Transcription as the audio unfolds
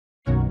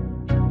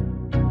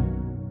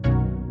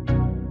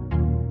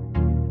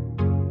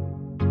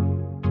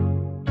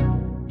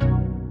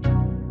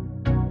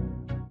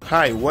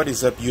Hi, what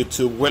is up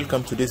YouTube?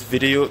 Welcome to this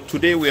video.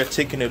 Today we are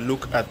taking a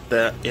look at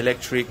the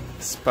electric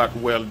spot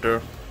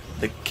welder,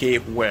 the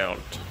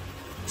kWeld.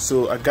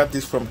 So I got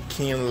this from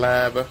Keen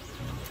Lab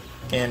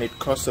and it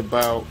costs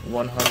about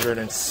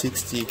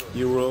 160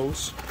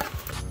 euros.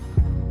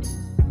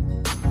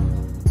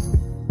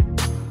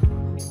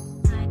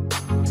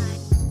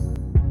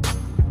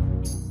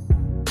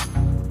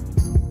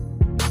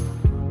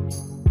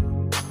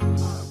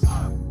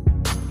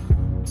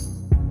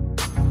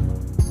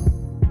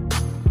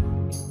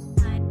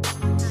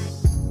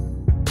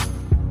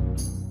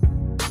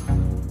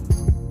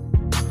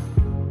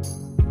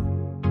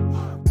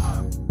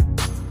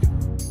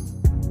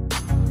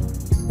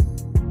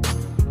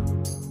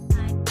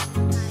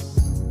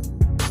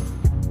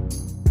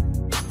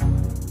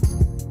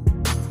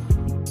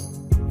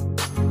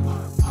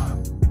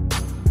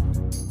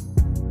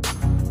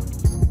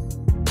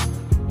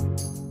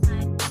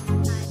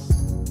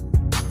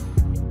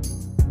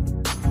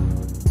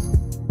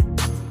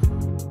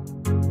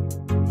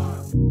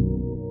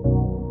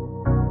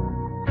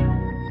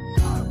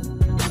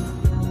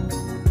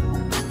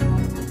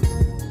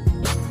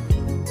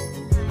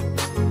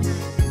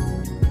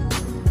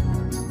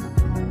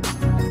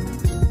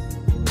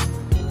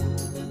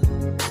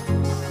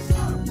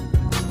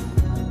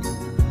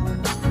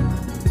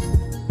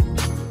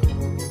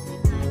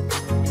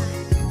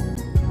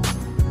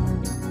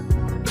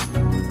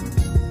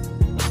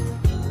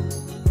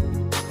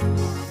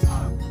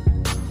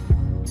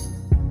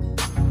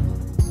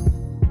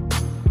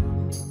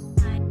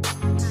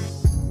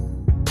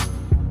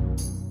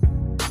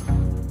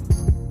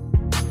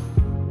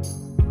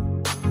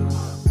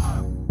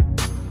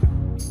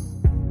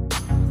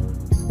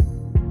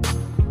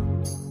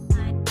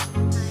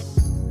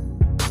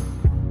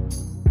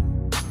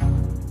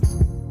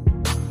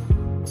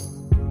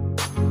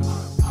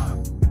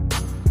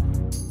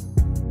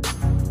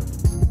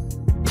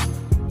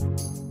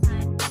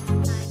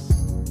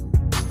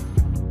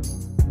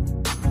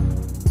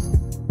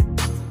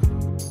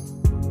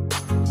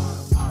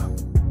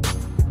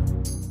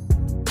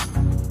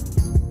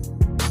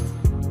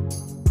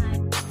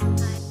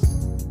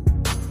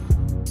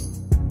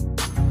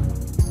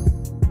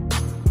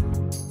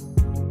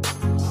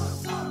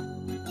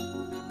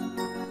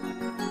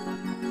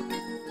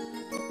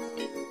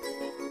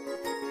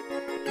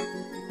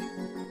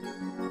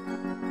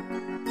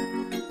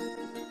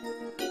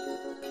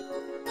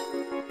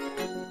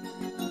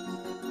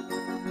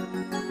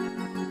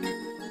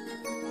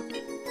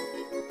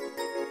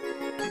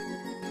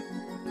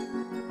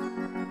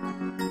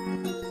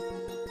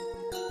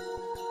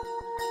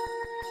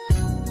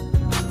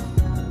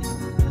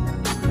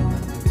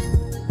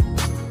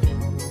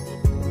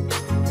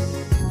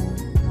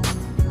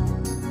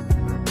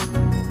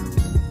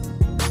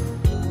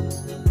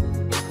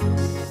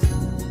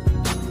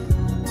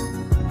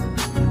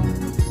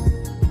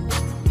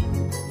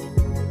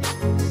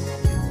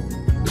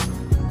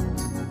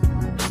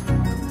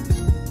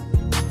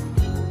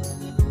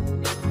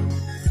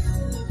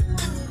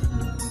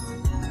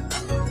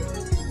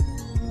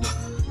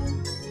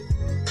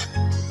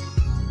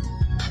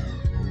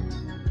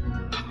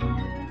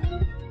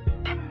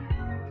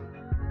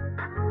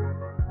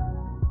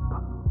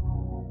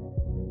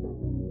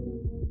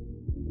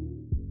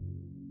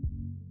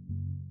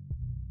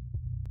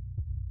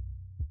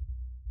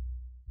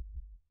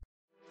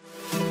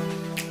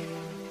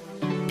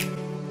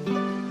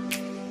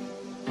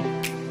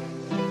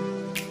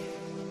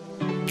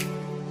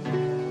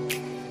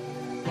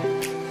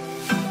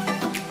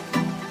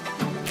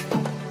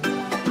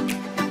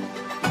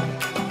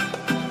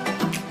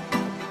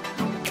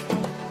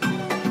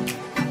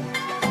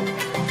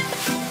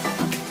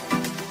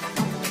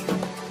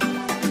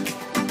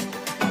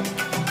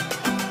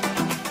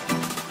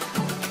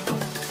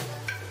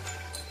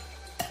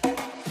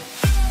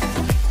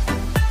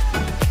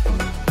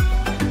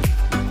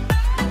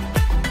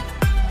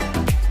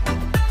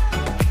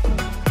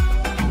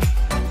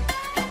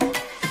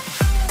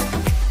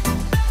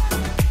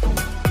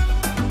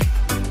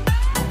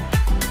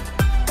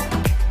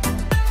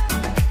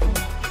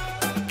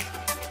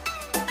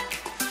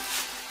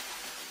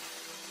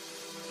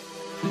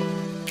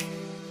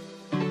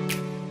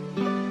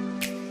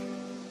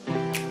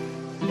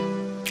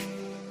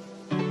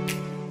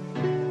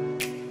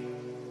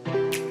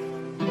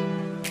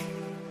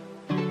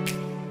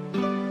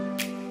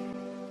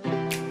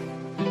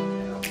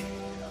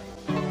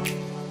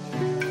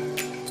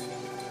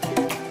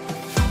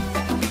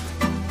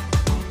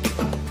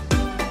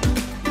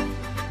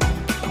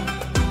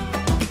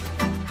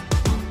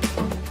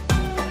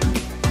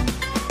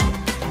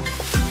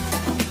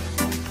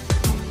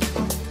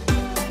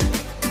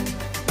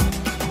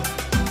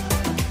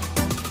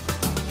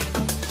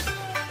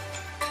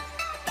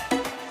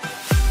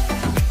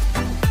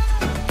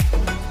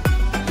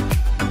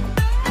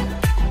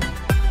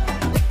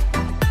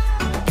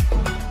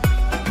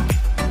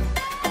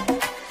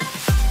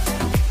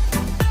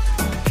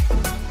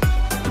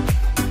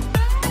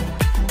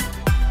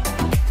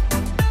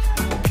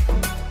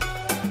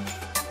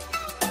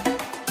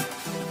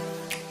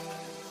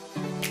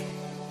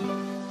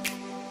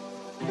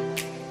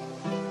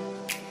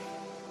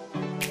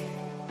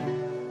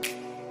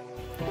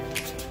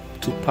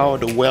 To power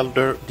the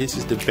welder, this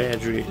is the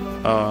battery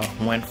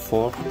went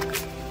for.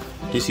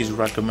 This is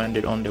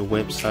recommended on the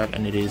website,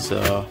 and it is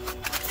a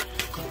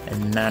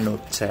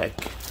nanotech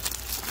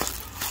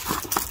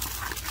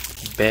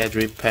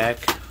battery pack.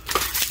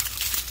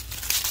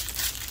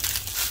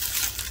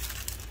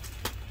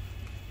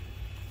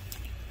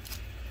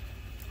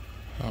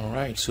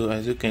 Alright, so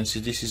as you can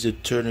see, this is a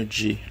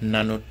Turnigy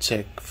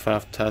Nanotech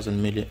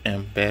 5000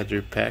 milliamp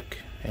battery pack,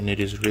 and it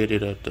is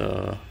rated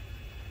at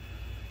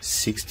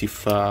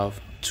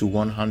 65 to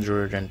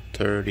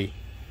 130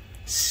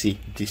 C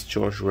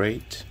discharge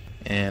rate.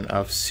 And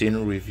I've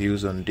seen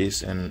reviews on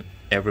this, and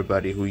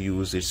everybody who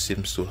uses it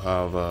seems to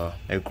have a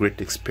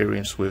great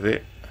experience with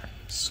it.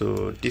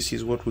 So this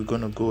is what we're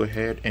gonna go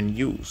ahead and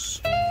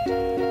use.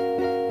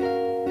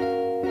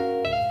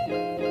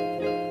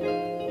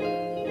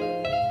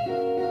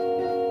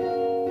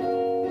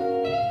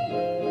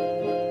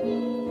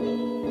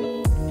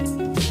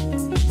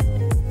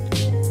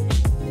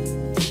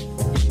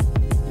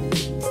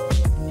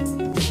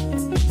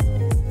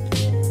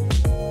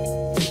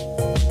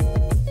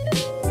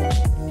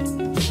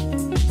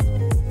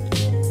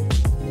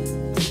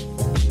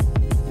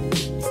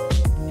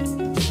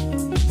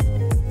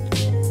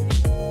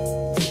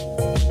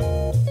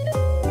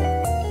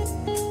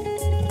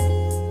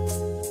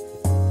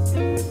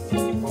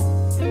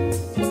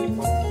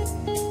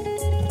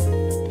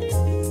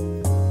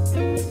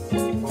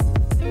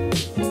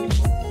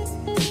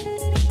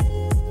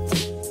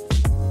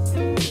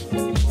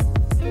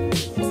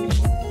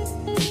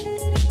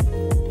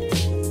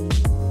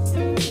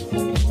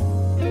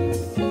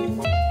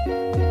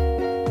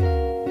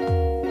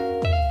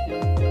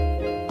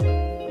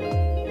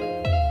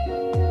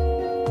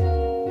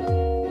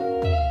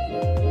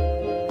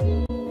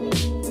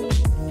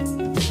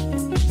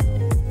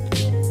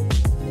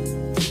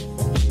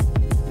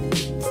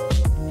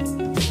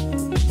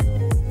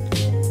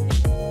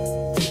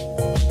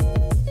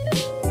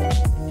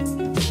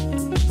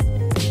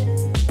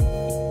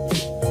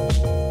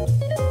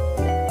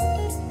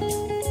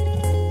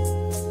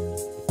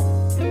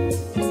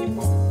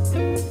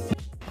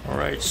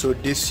 So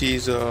this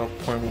is a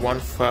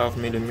 0.15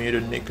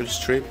 millimeter nickel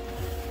strip.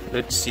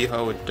 Let's see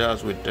how it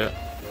does with that.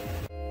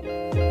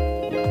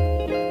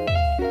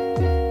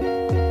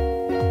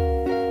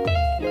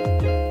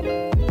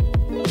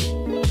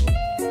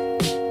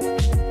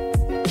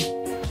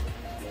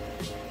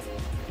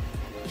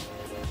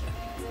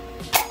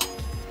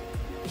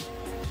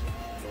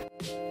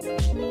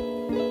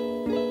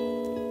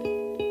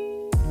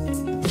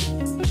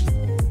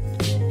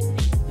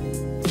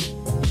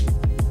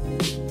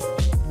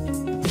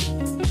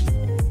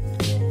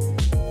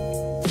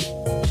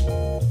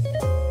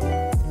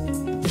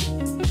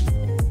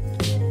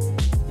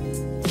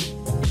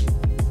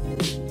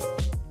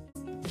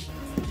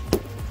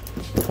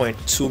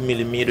 .2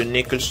 millimeter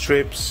nickel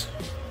strips.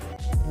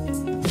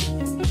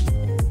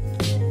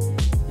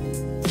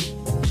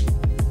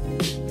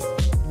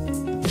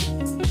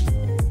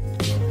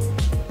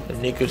 The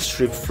nickel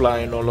strip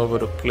flying all over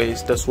the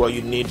place. That's why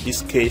you need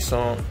this case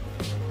on.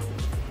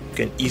 You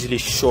can easily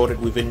short it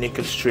with a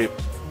nickel strip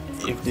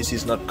if this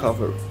is not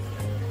covered.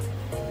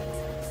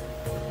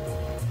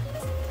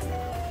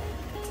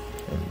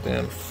 And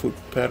then foot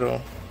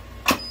pedal.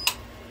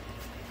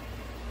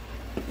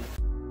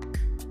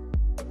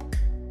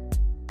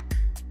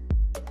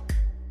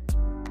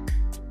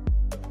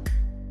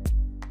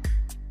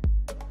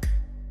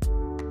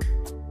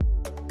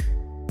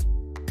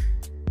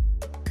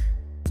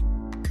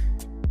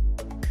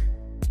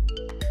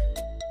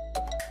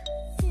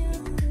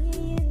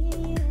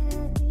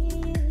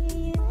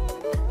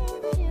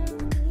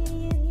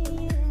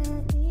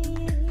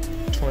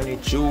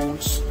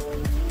 Joules.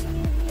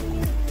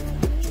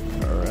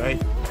 All right.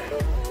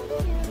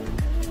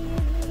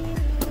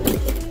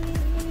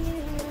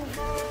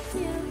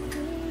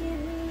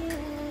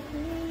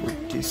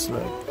 Put this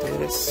like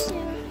this.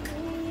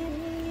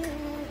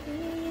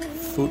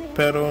 Foot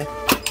pedal.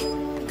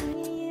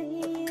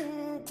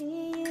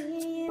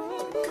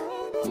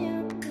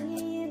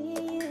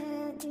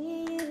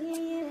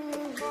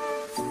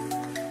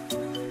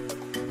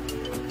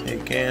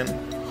 Again,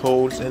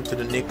 holes into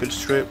the nickel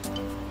strip.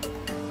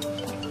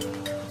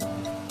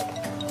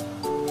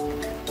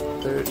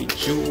 30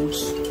 joules.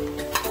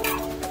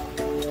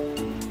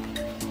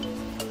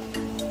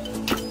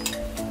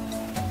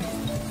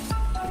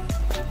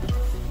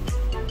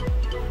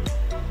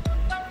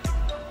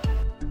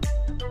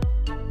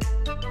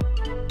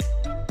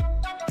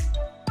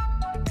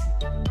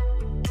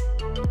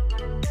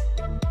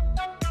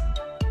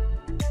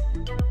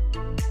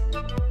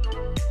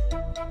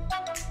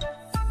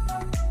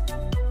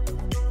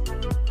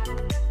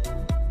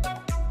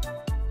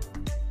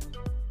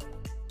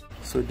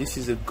 So this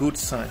is a good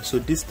sign. So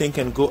this thing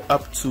can go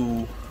up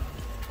to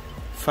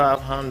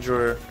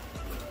 500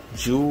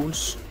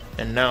 joules,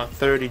 and now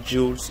 30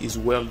 joules is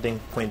welding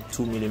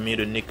 0.2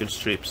 millimeter nickel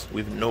strips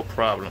with no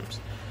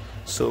problems.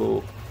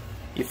 So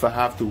if I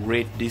have to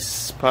rate this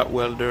spot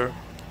welder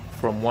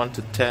from 1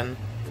 to 10,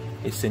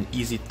 it's an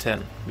easy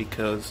 10,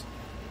 because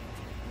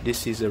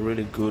this is a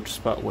really good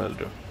spot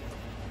welder.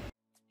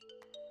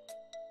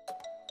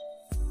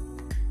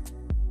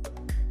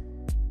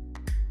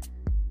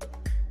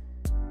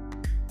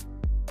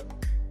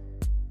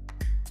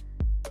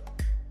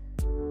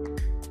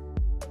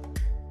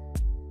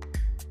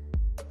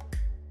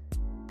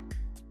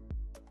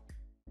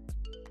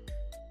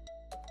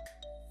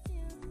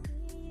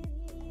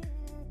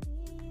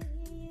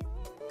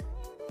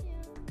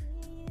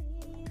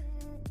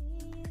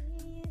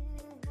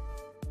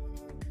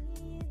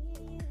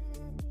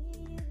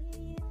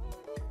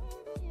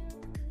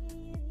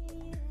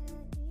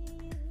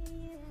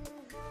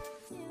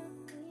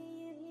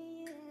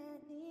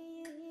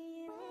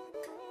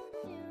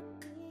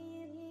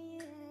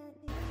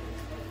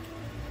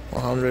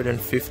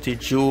 $150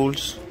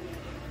 joules,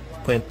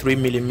 0.3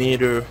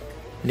 millimeter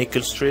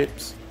nickel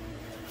strips.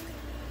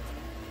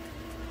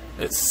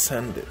 Let's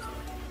sand it.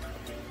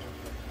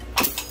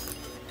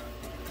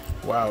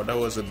 Wow, that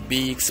was a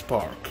big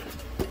spark.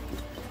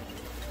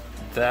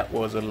 That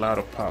was a lot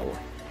of power.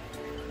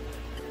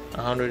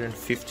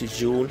 150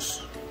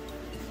 joules,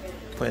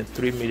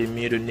 0.3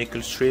 millimeter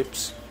nickel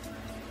strips.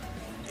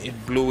 It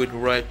blew it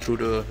right through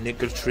the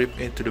nickel strip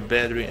into the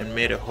battery and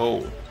made a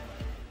hole.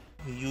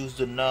 You use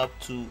the knob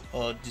to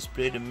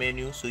display the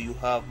menu, so you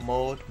have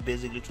mode,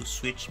 basically to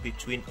switch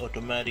between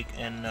automatic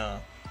and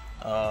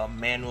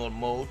manual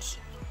modes.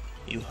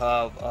 You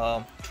have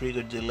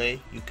trigger delay.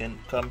 You can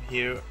come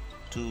here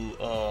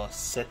to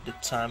set the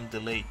time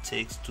delay it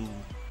takes to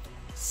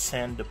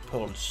send the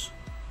pulse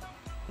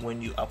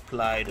when you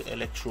apply the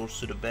electrodes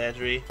to the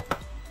battery.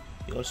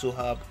 You also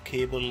have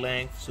cable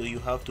length, so you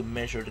have to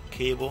measure the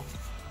cable.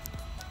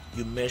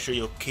 You measure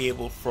your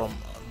cable from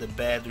the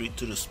battery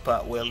to the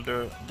spot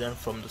welder, then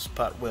from the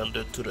spot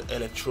welder to the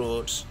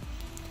electrodes,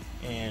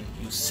 and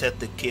you set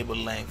the cable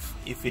length.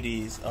 If it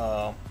is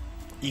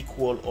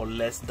equal or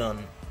less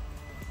than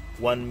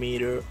 1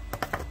 meter,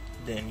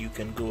 then you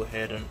can go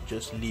ahead and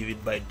just leave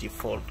it by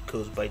default,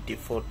 because by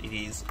default it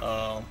is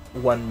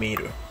 1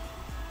 meter,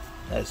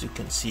 as you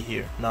can see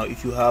here. Now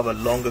if you have a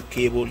longer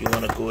cable, you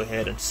want to go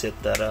ahead and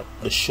set that up.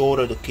 The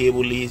shorter the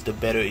cable is, the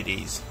better it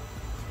is.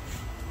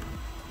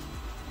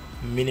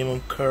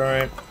 Minimum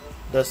current,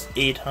 that's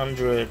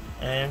 800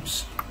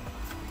 amps,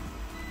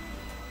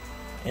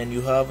 and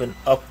you have an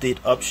update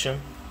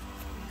option.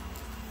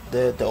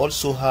 They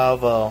also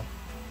have a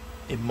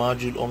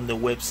module on the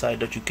website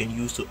that you can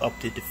use to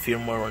update the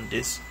firmware on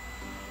this,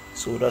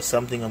 so that's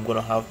something I'm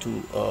gonna have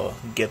to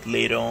get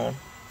later on.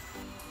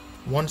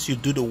 Once you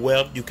do the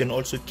weld, you can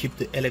also keep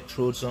the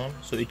electrodes on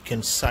so it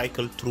can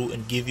cycle through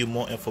and give you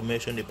more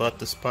information about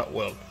the spot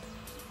weld.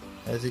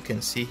 As you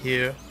can see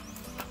here,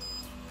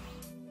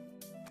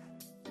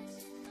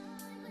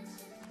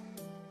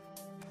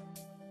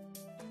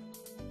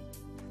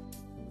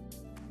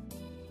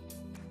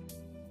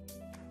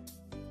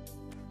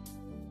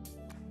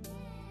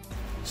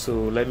 so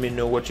let me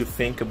know what you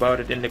think about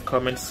it in the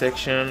comment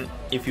section.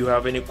 If you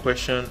have any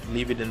question,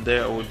 leave it in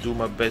there. I will do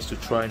my best to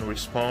try and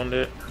respond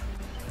it.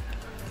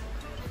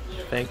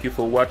 Thank you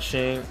for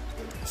watching.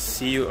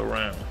 See you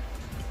around.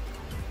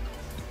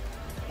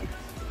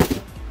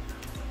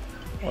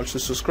 Also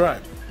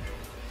subscribe.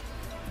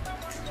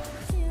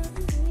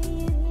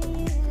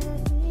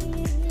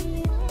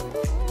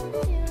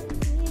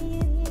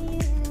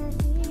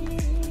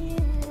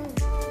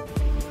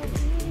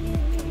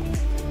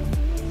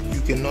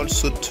 You can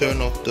also turn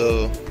off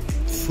the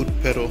foot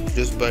pedal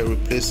just by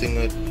replacing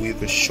it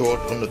with a short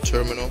on the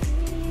terminal.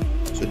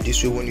 So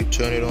this way when you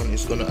turn it on,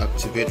 it's going to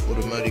activate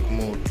automatic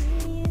mode.